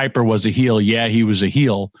Roddy Piper was a heel, yeah, he was a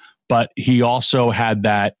heel, but he also had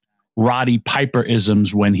that Roddy Piper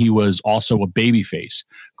isms when he was also a babyface.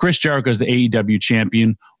 Chris Jericho, as the AEW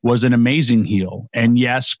champion, was an amazing heel. And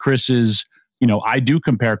yes, Chris is, I do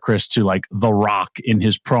compare Chris to like The Rock in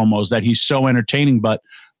his promos, that he's so entertaining, but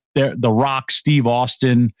The Rock, Steve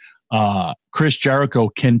Austin, Chris Jericho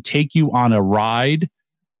can take you on a ride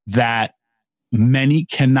that many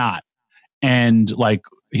cannot. And like,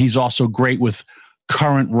 he's also great with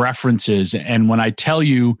current references. And when I tell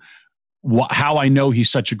you how I know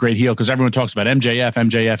he's such a great heel, because everyone talks about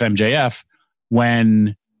MJF,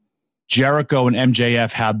 when Jericho and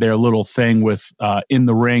MJF had their little thing with in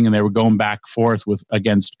the ring, and they were going back and forth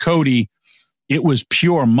against Cody, it was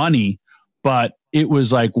pure money, but it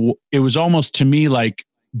was almost to me like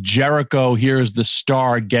Jericho here is the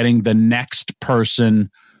star getting the next person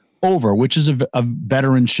over, which is a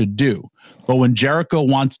veteran should do. But when Jericho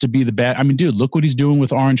wants to be the bad, I mean, dude, look what he's doing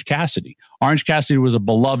with Orange Cassidy. Orange Cassidy was a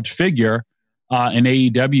beloved figure in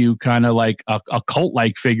AEW, kind of like a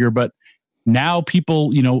cult-like figure, but now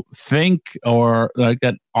people, think or like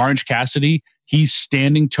that Orange Cassidy, he's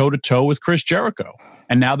standing toe-to-toe with Chris Jericho.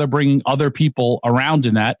 And now they're bringing other people around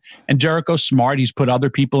in that. And Jericho's smart. He's put other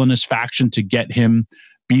people in his faction to get him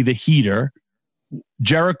be the heater.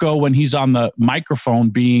 Jericho, when he's on the microphone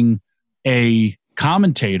being a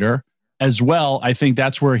commentator as well, I think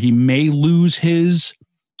that's where he may lose his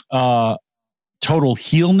total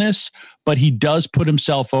heelness, but he does put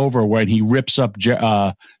himself over when he rips up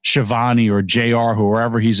Shivani or JR,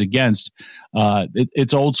 whoever he's against.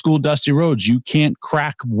 It's old school Dusty Rhodes. You can't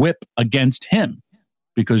crack whip against him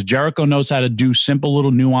because Jericho knows how to do simple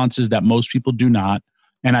little nuances that most people do not.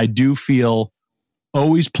 And I do feel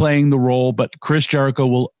always playing the role, but Chris Jericho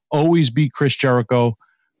will always be Chris Jericho.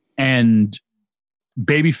 And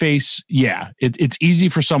babyface, it's easy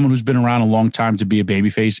for someone who's been around a long time to be a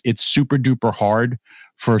babyface. It's super duper hard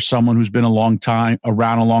for someone who's been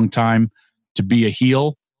around a long time to be a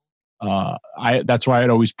heel. That's why I'd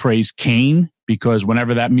always praise Kane, because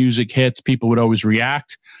whenever that music hits, people would always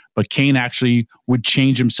react. But Kane actually would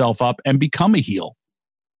change himself up and become a heel.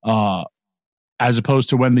 As opposed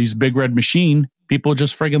to when these Big Red Machine, people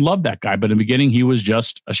just friggin' love that guy. But in the beginning, he was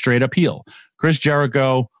just a straight up heel. Chris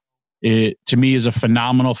Jericho, to me, is a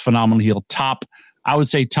phenomenal heel. I would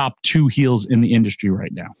say top 2 heels in the industry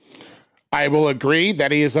right now. I will agree that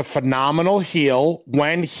he is a phenomenal heel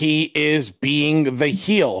when he is being the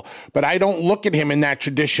heel, but I don't look at him in that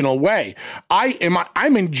traditional way.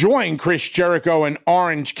 I'm enjoying Chris Jericho and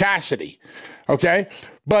Orange Cassidy, okay?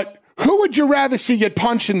 But who would you rather see get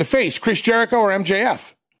punched in the face, Chris Jericho or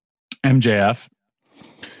MJF? MJF.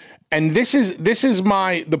 And this is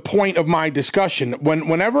the point of my discussion.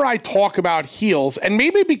 Whenever I talk about heels, and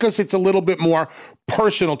maybe because it's a little bit more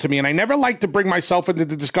personal to me, and I never like to bring myself into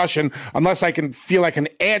the discussion unless I can feel I can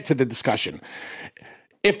add to the discussion.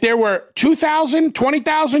 If there were 2,000,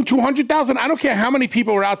 20,000, 200,000, I don't care how many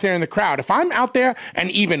people are out there in the crowd. If I'm out there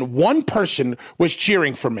and even one person was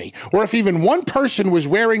cheering for me, or if even one person was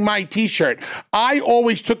wearing my T-shirt, I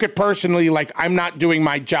always took it personally like I'm not doing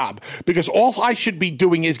my job, because all I should be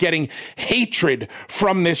doing is getting hatred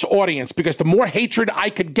from this audience, because the more hatred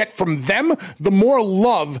I could get from them, the more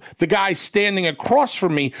love the guy standing across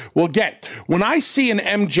from me will get. When I see an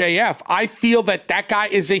MJF, I feel that guy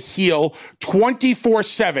is a heel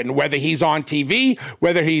 24/7, whether he's on TV,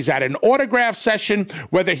 whether he's at an autograph session,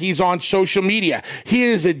 whether he's on social media. He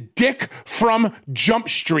is a dick from Jump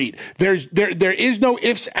Street. There is no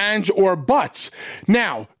ifs, ands, or buts.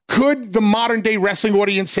 Now, could the modern day wrestling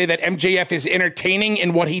audience say that MJF is entertaining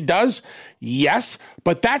in what he does? Yes,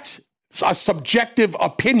 but that's a subjective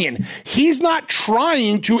opinion. He's not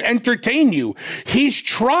trying to entertain you. He's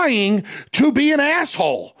trying to be an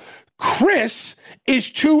asshole. Chris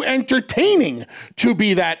is too entertaining to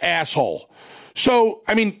be that asshole. So,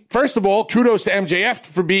 I mean, first of all, kudos to MJF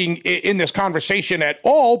for being in this conversation at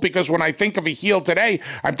all, because when I think of a heel today,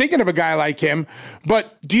 I'm thinking of a guy like him.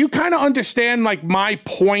 But do you kind of understand, like, my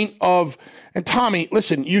point of, and Tommy,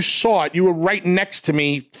 listen, you saw it. You were right next to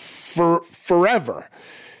me for forever.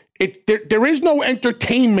 There is no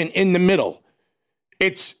entertainment in the middle.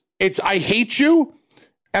 It's I hate you,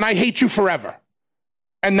 and I hate you forever.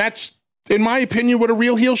 And that's, in my opinion, what a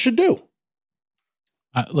real heel should do.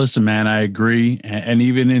 Listen, man, I agree. And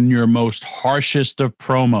even in your most harshest of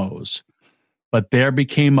promos, but there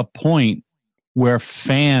became a point where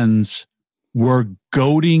fans were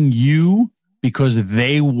goading you because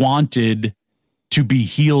they wanted to be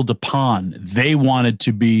healed upon. They wanted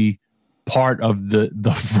to be part of the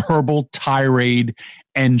verbal tirade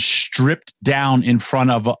and stripped down in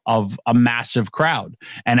front of a massive crowd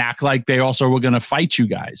and act like they also were going to fight you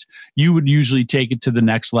guys. You would usually take it to the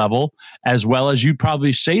next level, as well as you'd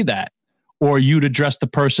probably say that, or you'd address the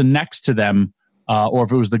person next to them, or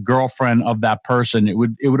if it was the girlfriend of that person, it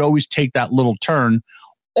would always take that little turn.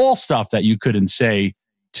 All stuff that you couldn't say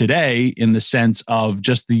today in the sense of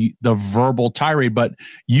just the verbal tirade, but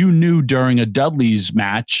you knew during a Dudley's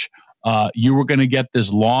match, you were going to get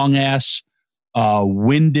this long ass,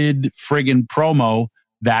 winded friggin' promo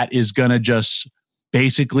that is going to just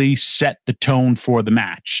basically set the tone for the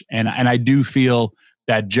match. And I do feel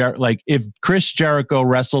that if Chris Jericho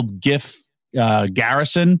wrestled Giff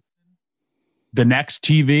Garrison, the next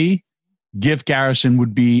TV, Giff Garrison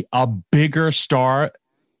would be a bigger star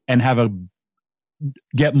and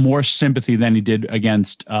get more sympathy than he did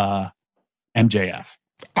against MJF.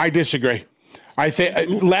 I disagree. I think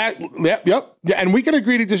yep, and we can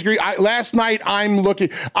agree to disagree. Last night,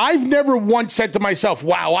 I've never once said to myself,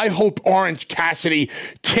 "Wow, I hope Orange Cassidy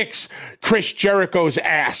kicks Chris Jericho's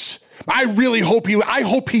ass." I really hope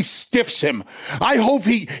he stiffs him. I hope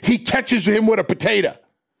he catches him with a potato.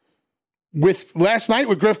 With last night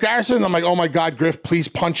with Griff Garrison, I'm like, oh my God, Griff, please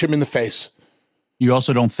punch him in the face. You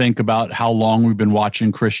also don't think about how long we've been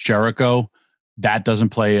watching Chris Jericho. That doesn't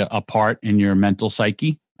play a part in your mental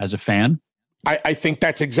psyche as a fan. I think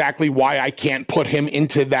that's exactly why I can't put him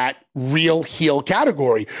into that real heel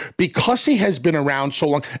category, because he has been around so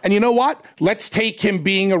long. And you know what? Let's take him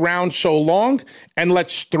being around so long and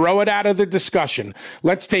let's throw it out of the discussion.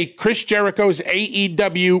 Let's take Chris Jericho's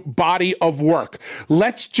AEW body of work.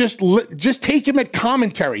 Let's just take him at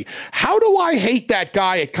commentary. How do I hate that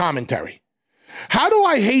guy at commentary? How do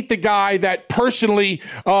I hate the guy that personally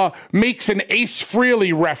makes an Ace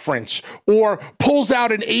Frehley reference or pulls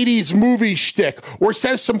out an 80s movie shtick or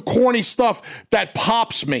says some corny stuff that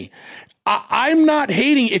pops me? I'm not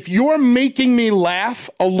hating. If you're making me laugh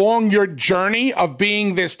along your journey of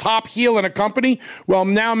being this top heel in a company, well,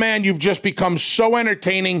 now, man, you've just become so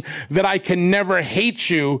entertaining that I can never hate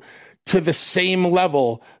you to the same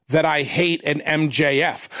level that I hate an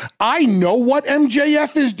MJF. I know what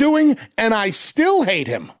MJF is doing, and I still hate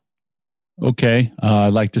him. Okay, I'd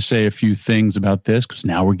like to say a few things about this because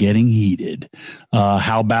now we're getting heated.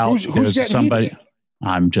 How about who's getting somebody? Heated?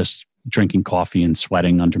 I'm just drinking coffee and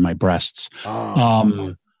sweating under my breasts.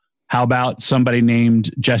 How about somebody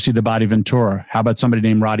named Jesse the Body Ventura? How about somebody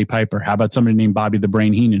named Roddy Piper? How about somebody named Bobby the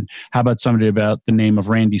Brain Heenan? How about somebody about the name of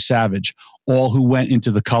Randy Savage? All who went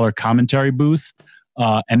into the color commentary booth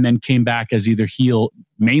and then came back as either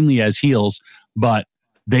mainly as heels, but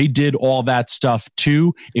they did all that stuff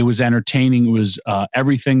too. It was entertaining. It was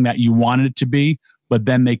everything that you wanted it to be, but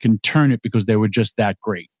then they can turn it because they were just that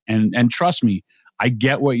great. And trust me, I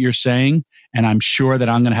get what you're saying, and I'm sure that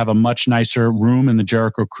I'm going to have a much nicer room in the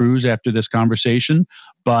Jericho Cruise after this conversation,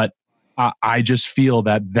 but I just feel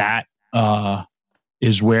that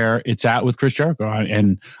is where it's at with Chris Jericho,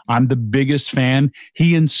 and I'm the biggest fan.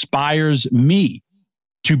 He inspires me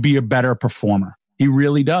to be a better performer. He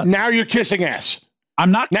really does. Now you're kissing ass.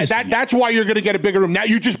 I'm not kissing That's why you're going to get a bigger room. Now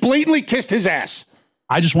you just blatantly kissed his ass.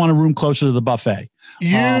 I just want a room closer to the buffet.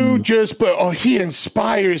 He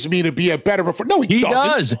inspires me to be a better performer. No, he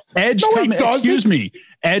doesn't. Does. Excuse me.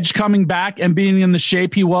 Edge coming back and being in the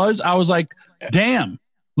shape he was, I was like, damn,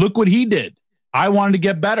 look what he did. I wanted to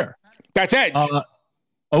get better. That's Edge.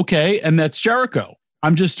 Okay, and that's Jericho.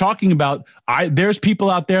 I'm just talking about, there's people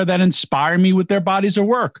out there that inspire me with their bodies of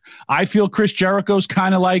work. I feel Chris Jericho's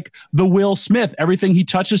kind of like the Will Smith. Everything he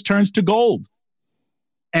touches turns to gold.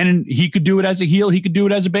 And he could do it as a heel. He could do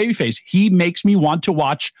it as a babyface. He makes me want to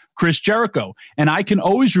watch Chris Jericho. And I can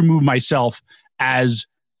always remove myself as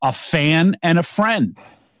a fan and a friend.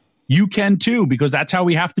 You can too, because that's how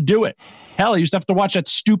we have to do it. Hell, I used to have to watch that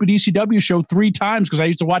stupid ECW show 3 times because I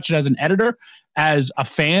used to watch it as an editor, as a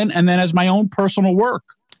fan, and then as my own personal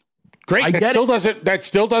work. Great. That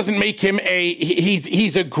still doesn't make him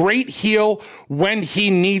he's a great heel when he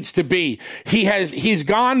needs to be. He's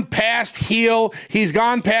gone past heel. He's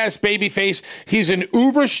gone past babyface. He's an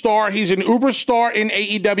uber star. He's an uber star in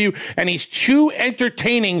AEW, and he's too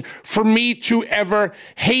entertaining for me to ever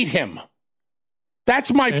hate him.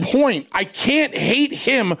 That's my point. I can't hate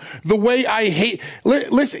him the way I hate.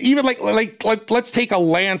 Listen, even like let's take a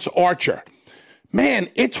Lance Archer. Man,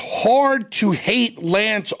 it's hard to hate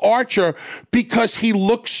Lance Archer because he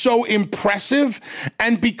looks so impressive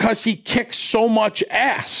and because he kicks so much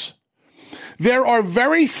ass. There are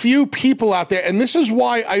very few people out there, and this is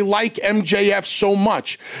why I like MJF so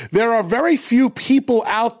much. There are very few people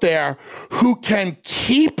out there who can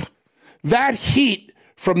keep that heat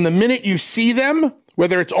from the minute you see them,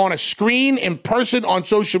 whether it's on a screen, in person, on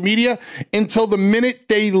social media, until the minute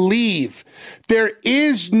they leave. There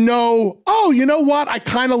is no, you know what? I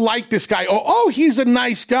kind of like this guy. Oh, he's a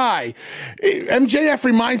nice guy. MJF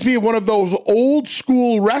reminds me of one of those old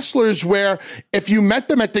school wrestlers where if you met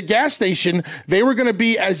them at the gas station, they were going to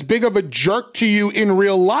be as big of a jerk to you in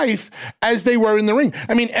real life as they were in the ring.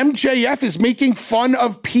 I mean, MJF is making fun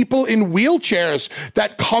of people in wheelchairs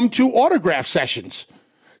that come to autograph sessions.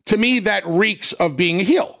 To me, that reeks of being a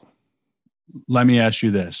heel. Let me ask you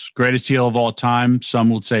this. Greatest heel of all time, some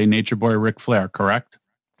would say Nature Boy Ric Flair, correct?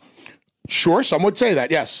 Sure, some would say that,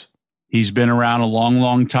 yes. He's been around a long,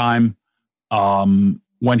 long time.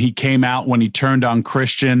 When he came out, when he turned on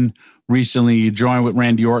Christian, recently he joined with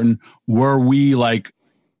Randy Orton, were we like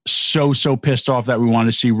so pissed off that we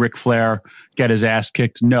wanted to see Ric Flair get his ass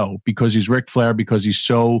kicked? No, because he's Ric Flair, because he's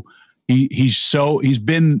so He's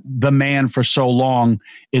been the man for so long.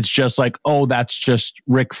 It's just like, oh, that's just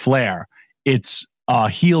Ric Flair. It's a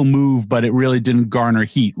heel move, but it really didn't garner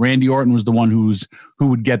heat. Randy Orton was the one who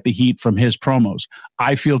would get the heat from his promos.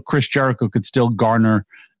 I feel Chris Jericho could still garner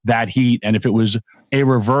that heat. And if it was a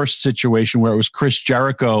reverse situation where it was Chris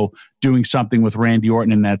Jericho doing something with Randy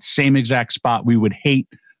Orton in that same exact spot, we would hate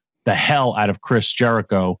the hell out of Chris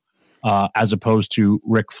Jericho as opposed to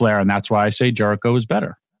Ric Flair. And that's why I say Jericho is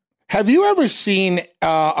better. Have you ever seen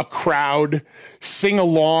a crowd sing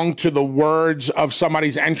along to the words of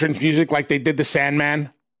somebody's entrance music like they did the Sandman?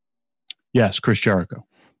 Yes, Chris Jericho.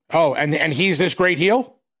 Oh, and he's this great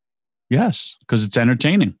heel? Yes, because it's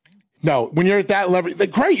entertaining. No, when you're at that level,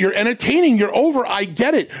 great, you're entertaining, you're over. I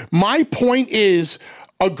get it. My point is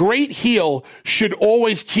a great heel should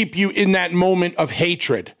always keep you in that moment of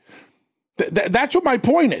hatred. That's what my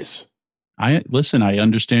point is. I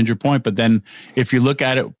understand your point, but then if you look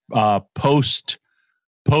at it post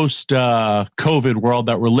COVID world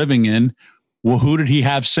that we're living in, well, who did he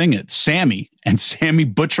have sing it? Sammy. And Sammy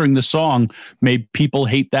butchering the song made people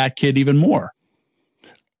hate that kid even more.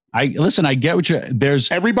 I get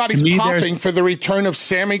what everybody's popping for the return of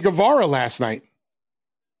Sammy Guevara last night.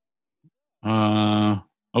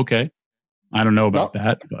 Okay. I don't know about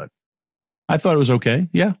that, but I thought it was okay.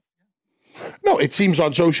 Yeah. No, it seems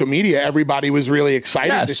on social media, everybody was really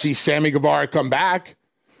excited to see Sammy Guevara come back,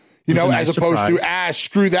 as opposed to,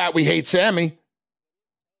 screw that. We hate Sammy.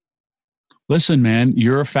 Listen, man,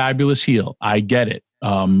 you're a fabulous heel. I get it.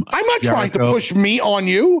 I'm not trying to push me on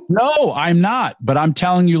you. No, I'm not. But I'm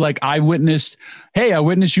telling you, like, I witnessed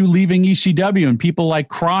you leaving ECW and people like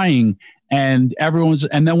crying and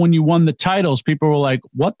and then when you won the titles, people were like,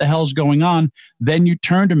 what the hell's going on? Then you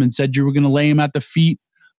turned him and said you were going to lay him at the feet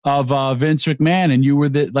of Vince McMahon, and you were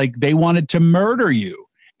they wanted to murder you.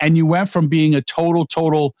 And you went from being a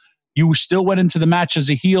total, you still went into the match as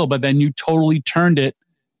a heel, but then you totally turned it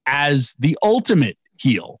as the ultimate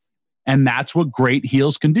heel. And that's what great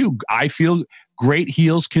heels can do. I feel great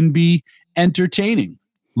heels can be entertaining.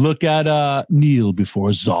 Look at Neil before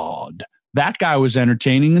Zod. That guy was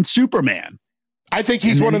entertaining in Superman. I think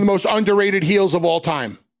he's one of the most underrated heels of all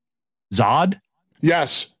time. Zod?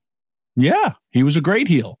 Yes. Yeah, he was a great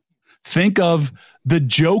heel. Think of the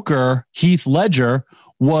Joker, Heath Ledger,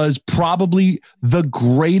 was probably the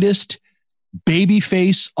greatest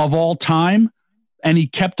babyface of all time. And he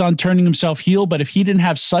kept on turning himself heel. But if he didn't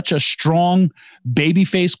have such a strong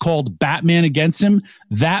babyface called Batman against him,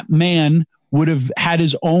 that man would have had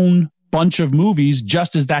his own bunch of movies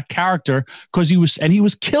just as that character, because he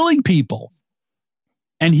was killing people.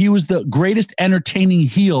 And he was the greatest entertaining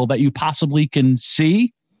heel that you possibly can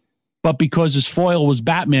see. But because his foil was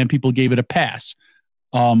Batman, people gave it a pass.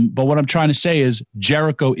 But what I'm trying to say is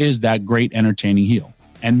Jericho is that great entertaining heel.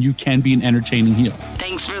 And you can be an entertaining heel.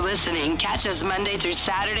 Thanks for listening. Catch us Monday through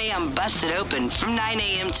Saturday on Busted Open from 9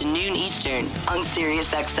 a.m. to noon Eastern on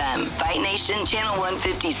SiriusXM, Fight Nation Channel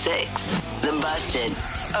 156. The Busted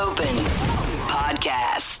Open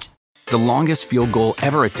Podcast. The longest field goal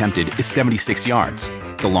ever attempted is 76 yards.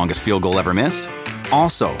 The longest field goal ever missed?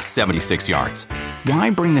 Also 76 yards.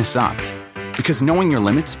 Why bring this up? Because knowing your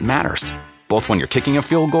limits matters, both when you're kicking a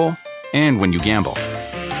field goal and when you gamble.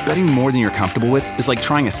 Betting more than you're comfortable with is like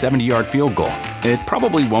trying a 70-yard field goal. It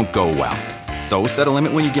probably won't go well. So set a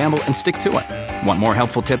limit when you gamble and stick to it. Want more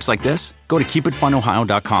helpful tips like this? Go to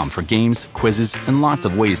keepitfunohio.com for games, quizzes, and lots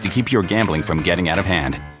of ways to keep your gambling from getting out of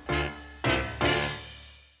hand.